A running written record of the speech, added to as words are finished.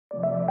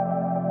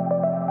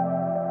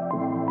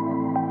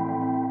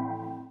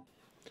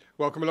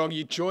Welcome along.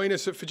 You join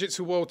us at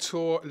Fujitsu World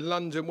Tour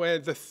London, where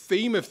the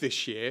theme of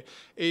this year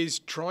is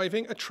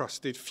driving a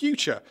trusted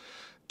future.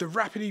 The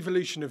rapid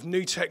evolution of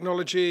new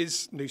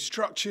technologies, new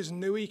structures,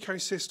 new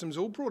ecosystems,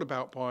 all brought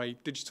about by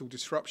digital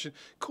disruption,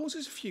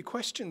 causes a few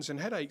questions and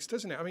headaches,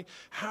 doesn't it? I mean,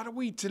 how do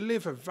we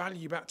deliver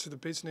value back to the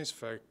business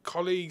for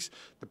colleagues,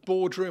 the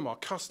boardroom, our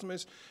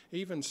customers,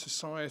 even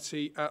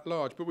society at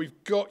large? But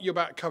we've got your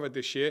back covered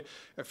this year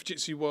at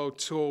Fujitsu World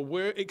Tour.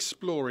 We're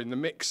exploring the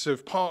mix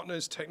of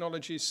partners,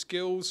 technologies,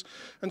 skills,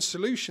 and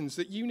solutions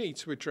that you need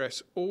to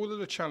address all of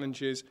the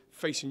challenges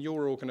facing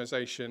your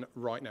organization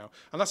right now.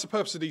 And that's the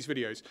purpose of these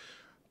videos.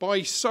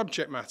 By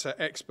subject matter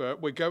expert,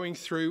 we're going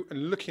through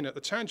and looking at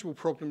the tangible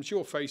problems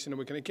you're facing, and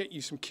we're going to get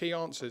you some key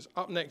answers.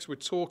 Up next, we're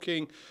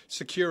talking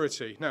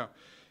security. Now,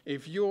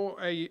 if you're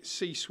a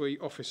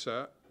C-suite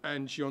officer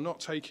and you're not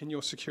taking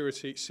your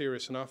security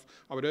serious enough,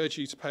 I would urge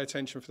you to pay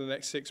attention for the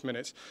next 6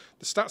 minutes.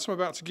 The stats I'm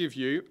about to give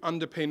you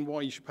underpin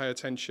why you should pay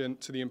attention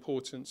to the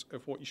importance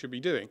of what you should be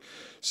doing.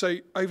 So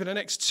over the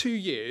next 2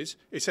 years,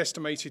 it's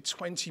estimated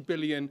 20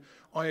 billion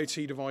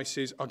IoT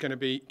devices are going to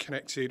be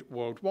connected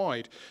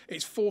worldwide.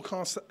 It's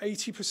forecast that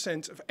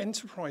 80% of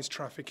enterprise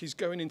traffic is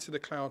going into the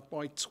cloud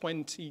by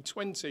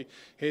 2020.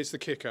 Here's the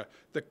kicker.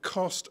 The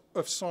cost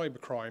of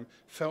cybercrime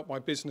felt by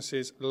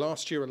businesses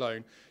last year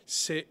alone,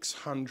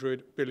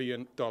 $600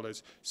 billion.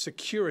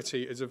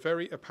 Security is a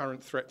very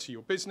apparent threat to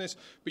your business,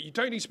 but you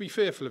don't need to be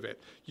fearful of it.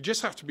 You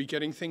just have to be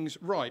getting things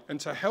right. And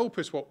to help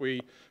us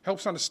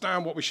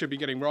understand what we should be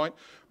getting right,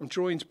 I'm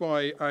joined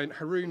by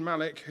Haroon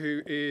Malik,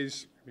 who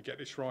is, let me get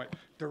this right,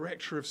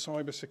 Director of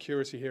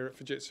Cybersecurity here at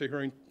Fujitsu.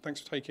 Haroon, thanks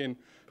for taking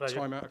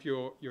time out of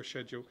your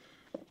schedule.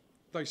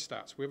 Those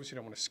stats, we obviously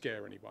don't want to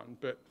scare anyone,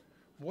 but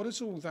what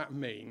does all that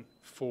mean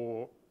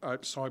for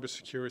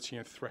cybersecurity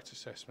and threat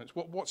assessments?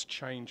 What's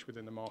changed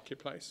within the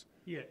marketplace?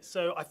 Yeah,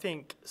 so I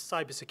think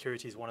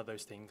cybersecurity is one of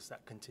those things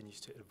that continues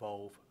to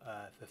evolve.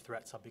 The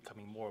threats are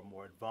becoming more and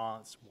more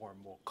advanced, more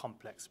and more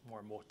complex, more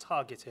and more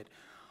targeted.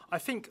 I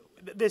think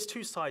there's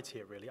two sides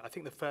here, really. I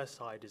think the first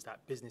side is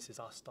that businesses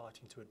are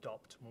starting to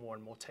adopt more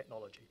and more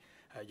technology.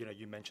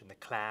 You mentioned the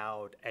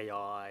cloud,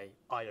 AI,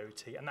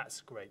 IoT, and that's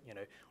great,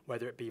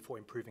 whether it be for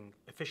improving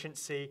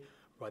efficiency,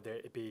 whether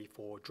it be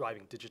for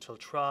driving digital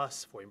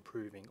trust, for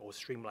improving or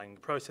streamlining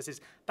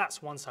processes.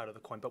 That's one side of the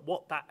coin. But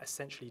what that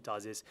essentially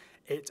does is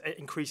it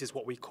increases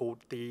what we call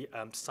the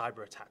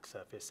cyber attack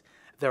surface.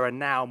 There are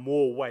now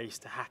more ways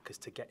to hackers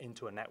to get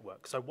into a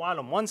network. So while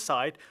on one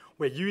side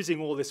we're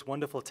using all this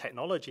wonderful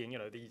technology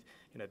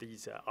and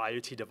these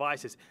IoT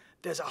devices,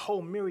 there's a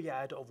whole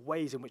myriad of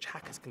ways in which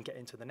hackers can get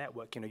into the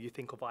network. You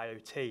think of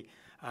IoT.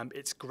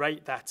 It's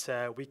great that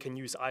we can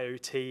use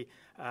IoT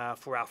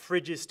for our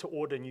fridges to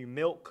order new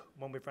milk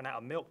when we've run out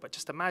of milk. But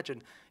just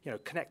imagine,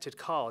 connected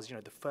cars,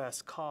 the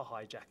first car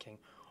hijacking,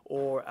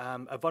 or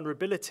a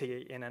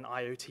vulnerability in an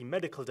IoT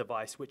medical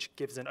device which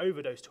gives an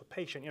overdose to a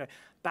patient.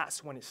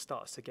 That's when it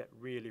starts to get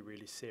really,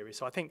 really serious.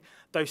 So I think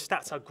those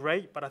stats are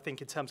great, but I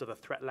think in terms of the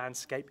threat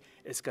landscape,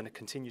 it's going to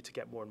continue to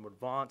get more and more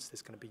advanced.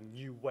 There's going to be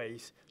new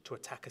ways to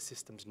attack a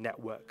system's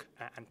network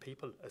and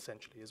people,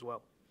 essentially, as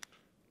well.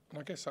 And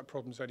I guess that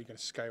problem's only going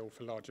to scale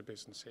for larger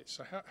businesses.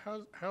 So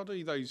how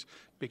do those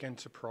big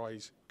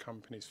enterprise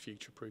companies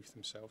future-proof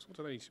themselves? What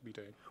do they need to be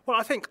doing? Well,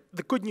 I think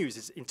the good news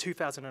is in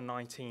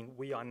 2019,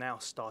 we are now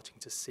starting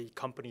to see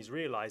companies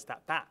realize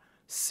that that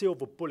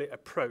silver bullet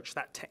approach,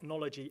 that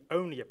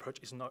technology-only approach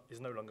is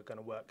no longer going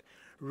to work.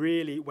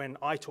 Really, when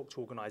I talk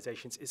to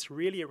organizations, it's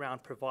really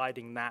around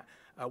providing that,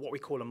 what we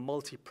call a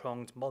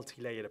multi-pronged,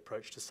 multi-layered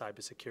approach to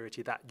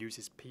cybersecurity that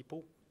uses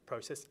people,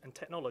 process, and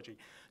technology.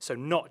 So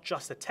not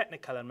just the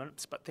technical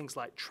elements, but things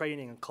like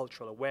training and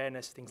cultural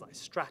awareness, things like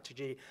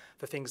strategy,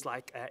 the things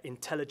like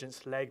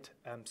intelligence-led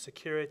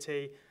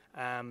security,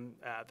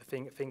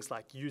 things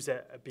like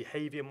user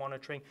behavior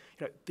monitoring.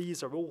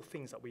 These are all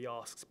things that we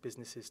ask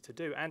businesses to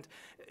do. And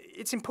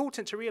it's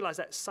important to realize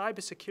that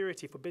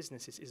cybersecurity for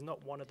businesses is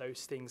not one of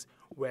those things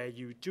where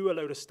you do a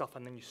load of stuff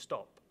and then you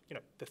stop.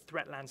 The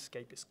threat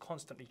landscape is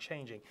constantly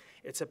changing.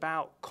 It's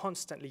about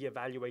constantly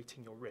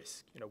evaluating your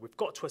risk. We've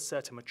got to a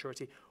certain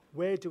maturity.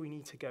 Where do we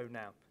need to go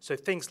now? So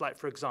things like,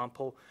 for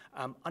example,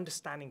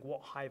 understanding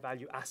what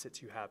high-value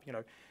assets you have.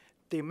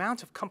 The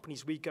amount of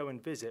companies we go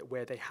and visit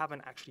where they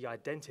haven't actually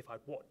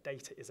identified what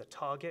data is a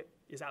target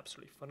is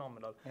absolutely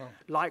phenomenal. Wow.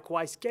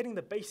 Likewise, getting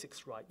the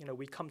basics right.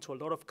 We come to a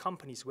lot of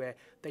companies where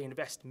they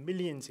invest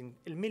millions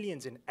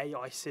in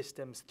AI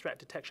systems, threat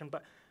detection,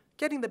 but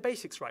getting the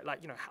basics right, like,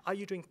 are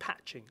you doing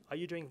patching? Are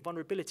you doing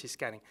vulnerability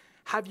scanning?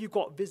 Have you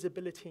got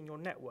visibility in your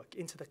network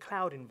into the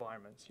cloud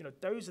environments?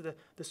 Those are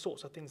the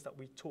sorts of things that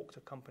we talk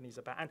to companies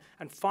about.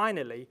 And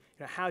finally,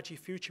 how do you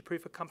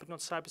future-proof a company on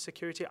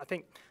cybersecurity? I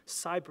think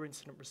cyber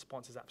incident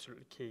response is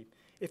absolutely key.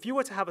 If you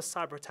were to have a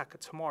cyber attack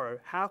tomorrow,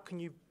 how can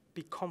you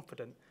be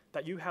confident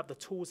that you have the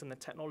tools and the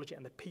technology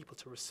and the people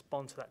to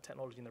respond to that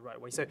technology in the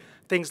right way? So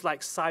things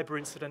like cyber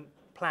incident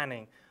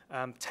planning,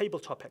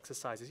 tabletop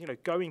exercises,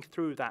 going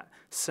through that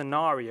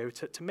scenario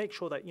to make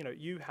sure that,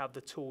 you have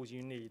the tools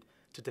you need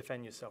to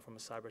defend yourself from a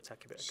cyber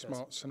attack if it occurs.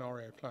 Smart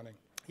scenario planning.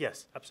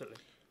 Yes, absolutely.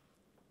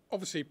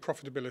 obviously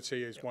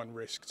profitability is one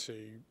risk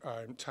to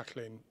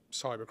tackling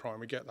cybercrime,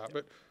 we get that,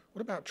 but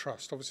what about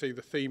trust? Obviously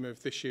the theme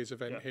of this year's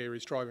event here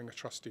is driving a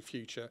trusted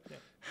future.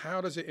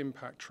 How does it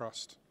impact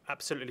trust?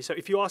 Absolutely. So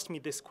if you asked me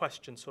this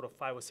question sort of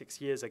 5 or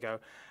 6 years ago,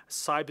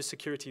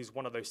 cybersecurity is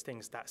one of those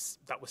things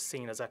that was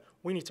seen as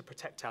we need to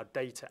protect our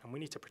data and we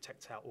need to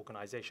protect our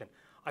organization.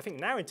 I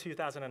think now in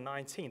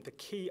 2019, the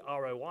key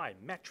ROI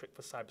metric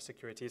for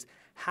cybersecurity is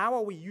how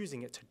are we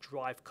using it to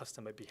drive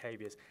customer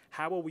behaviors?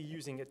 How are we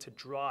using it to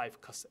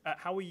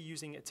how are we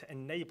using it to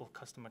enable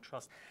customer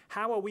trust?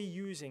 How are we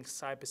using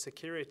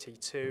cybersecurity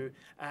to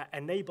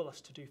enable us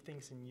to do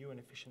things in new and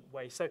efficient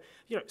ways? So,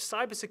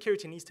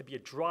 cybersecurity needs to be a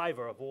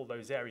driver of all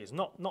those areas,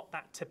 not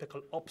that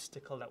typical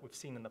obstacle that we've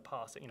seen in the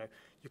past that,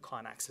 you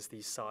can't access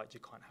these sites, you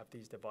can't have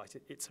these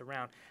devices. It's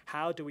around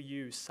how do we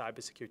use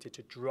cybersecurity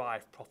to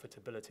drive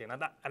profitability?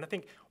 And I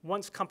think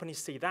once companies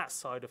see that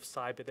side of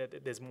cyber,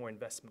 there's more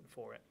investment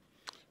for it.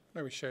 I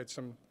know we shared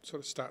some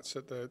sort of stats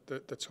at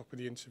the top of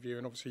the interview,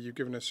 and obviously you've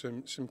given us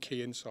some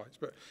key insights.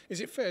 But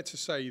is it fair to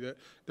say that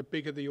the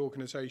bigger the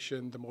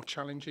organisation, the more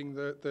challenging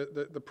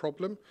the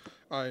problem?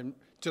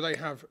 Do they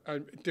have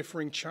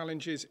differing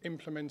challenges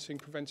implementing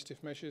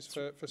preventative measures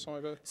for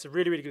cyber? It's a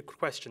really, really good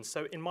question.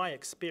 So in my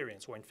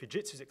experience, or in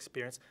Fujitsu's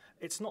experience,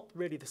 it's not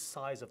really the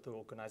size of the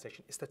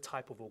organization, it's the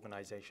type of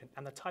organization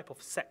and the type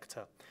of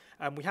sector.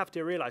 We have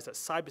to realize that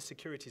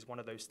cybersecurity is one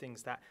of those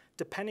things that,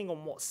 depending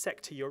on what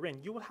sector you're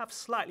in, you will have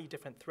slightly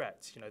different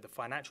threats. The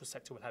financial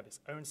sector will have its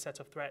own set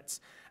of threats.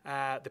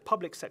 The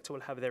public sector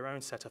will have their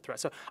own set of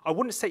threats. So I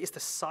wouldn't say it's the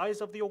size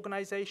of the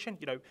organization.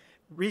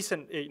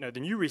 The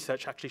new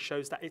research actually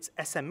shows that it's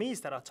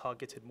SMEs that are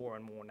targeted more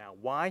and more now.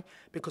 Why?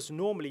 Because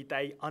normally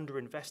they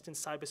underinvest in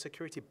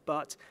cybersecurity,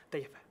 but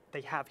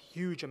they have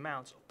huge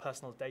amounts of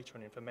personal data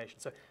and information.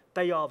 So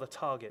they are the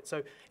target.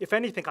 So if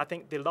anything, I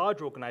think the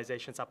larger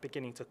organizations are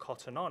beginning to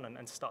cotton on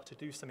and start to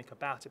do something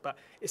about it. But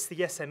it's the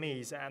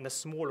SMEs and the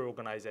smaller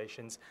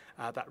organizations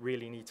that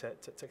really need to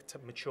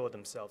mature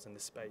themselves in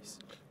this space.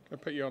 I'll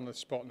put you on the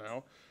spot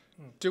now.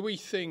 Do we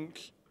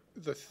think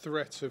the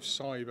threat of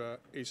cyber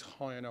is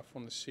high enough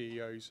on the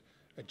CEO's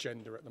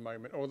agenda at the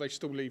moment, or are they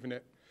still leaving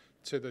it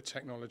to the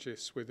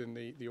technologists within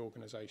the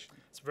organisation?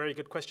 It's a very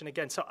good question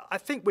again. So I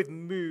think we've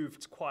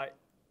moved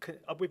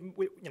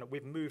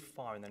we've moved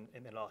far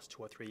in the last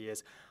 2 or 3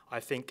 years.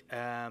 I think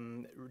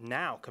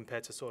now,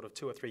 compared to sort of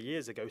 2 or 3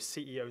 years ago,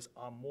 CEOs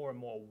are more and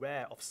more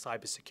aware of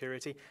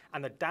cybersecurity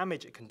and the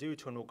damage it can do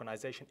to an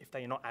organisation if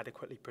they are not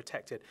adequately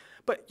protected.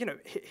 But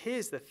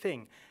here's the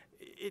thing.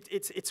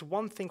 It's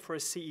one thing for a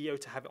CEO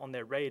to have it on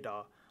their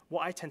radar.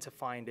 What I tend to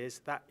find is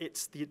that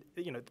it's the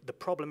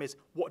problem is,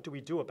 what do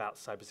we do about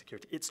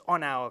cybersecurity? It's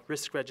on our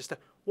risk register.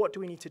 What do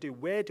we need to do?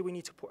 Where do we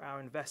need to put our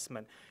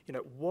investment?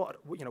 What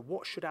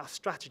should our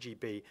strategy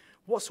be?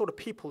 What sort of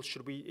people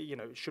should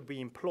we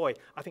employ?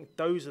 I think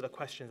those are the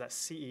questions that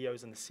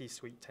CEOs and the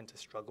C-suite tend to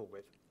struggle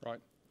with. Right.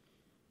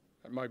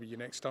 That might be your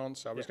next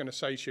answer. I was going to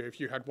say to you,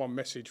 if you had one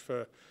message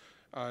for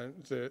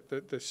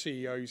the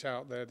CEOs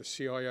out there, the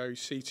CIOs,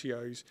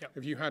 CTOs,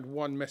 if you had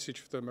one message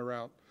for them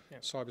around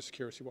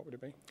cybersecurity, what would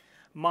it be?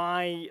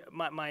 My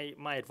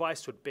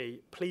advice would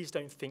be, please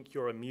don't think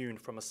you're immune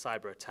from a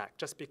cyber attack.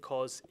 Just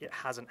because it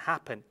hasn't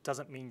happened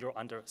doesn't mean you're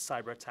under a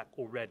cyber attack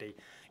already.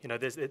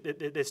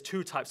 There's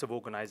 2 types of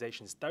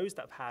organizations: those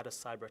that have had a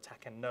cyber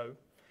attack and know,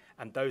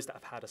 and those that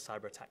have had a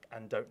cyber attack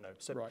and don't know.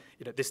 So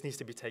this needs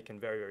to be taken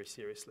very, very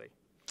seriously.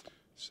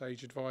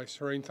 Sage advice.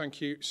 Haroon, thank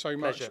you so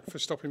much for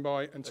stopping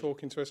by and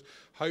talking to us.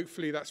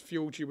 Hopefully that's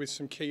fueled you with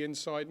some key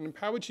insight and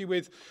empowered you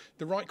with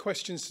the right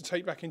questions to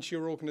take back into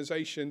your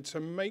organisation to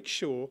make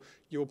sure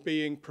you're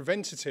being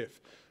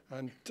preventative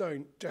and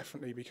don't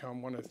definitely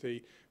become one of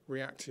the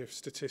reactive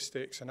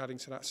statistics and adding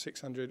to that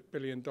 $600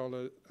 billion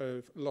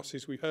of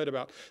losses we heard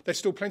about. There's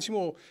still plenty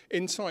more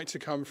insight to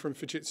come from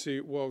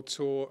Fujitsu World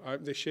Tour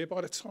this year.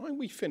 By the time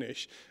we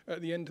finish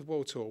at the end of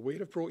World Tour, we'll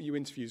have brought you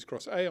interviews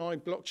across AI,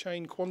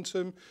 blockchain,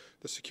 quantum,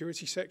 the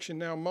security section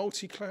now,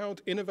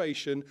 multi-cloud,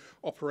 innovation,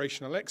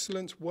 operational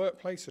excellence,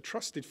 workplace, a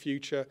trusted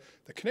future,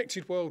 the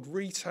connected world,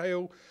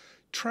 retail,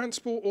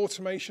 transport,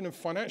 automation, and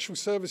financial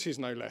services,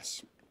 no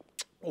less.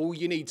 All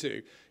you need to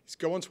do is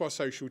go onto our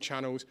social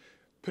channels,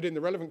 put in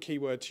the relevant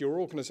keyword to your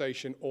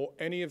organisation or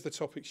any of the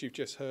topics you've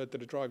just heard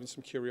that are driving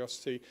some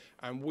curiosity,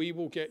 and we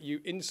will get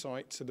you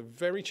insight to the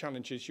very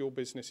challenges your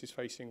business is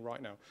facing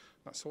right now.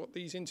 That's what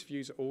these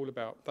interviews are all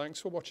about. Thanks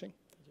for watching.